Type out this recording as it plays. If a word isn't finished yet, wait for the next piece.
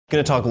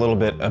Going to talk a little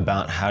bit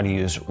about how to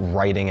use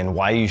writing and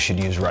why you should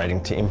use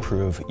writing to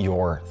improve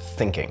your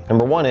thinking.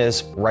 Number one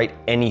is write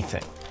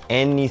anything.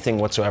 Anything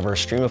whatsoever,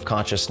 stream of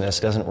consciousness,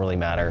 doesn't really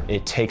matter.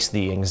 It takes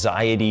the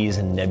anxieties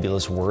and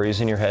nebulous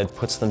worries in your head,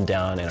 puts them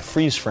down in a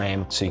freeze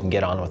frame so you can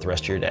get on with the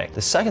rest of your day.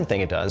 The second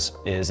thing it does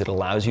is it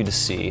allows you to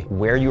see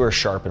where you are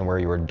sharp and where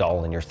you are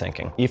dull in your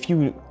thinking. If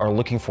you are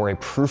looking for a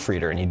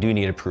proofreader, and you do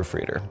need a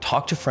proofreader,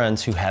 talk to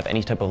friends who have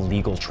any type of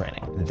legal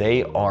training.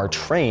 They are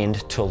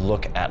trained to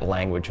look at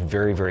language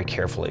very, very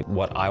carefully.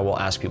 What I will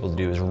ask people to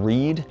do is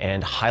read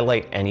and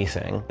highlight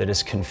anything that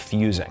is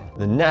confusing.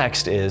 The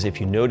next is, if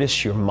you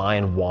notice your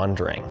mind wandering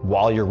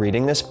while you're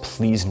reading this,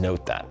 please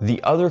note that.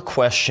 The other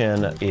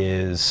question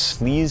is,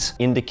 please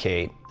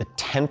indicate the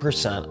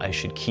 10% I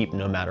should keep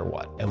no matter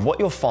what. And what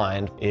you'll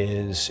find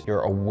is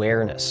your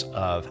awareness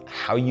of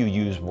how you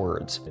use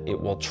words. It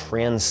will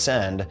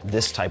transcend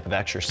this type of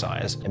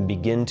exercise and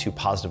begin to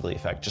positively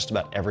affect just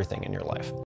about everything in your life.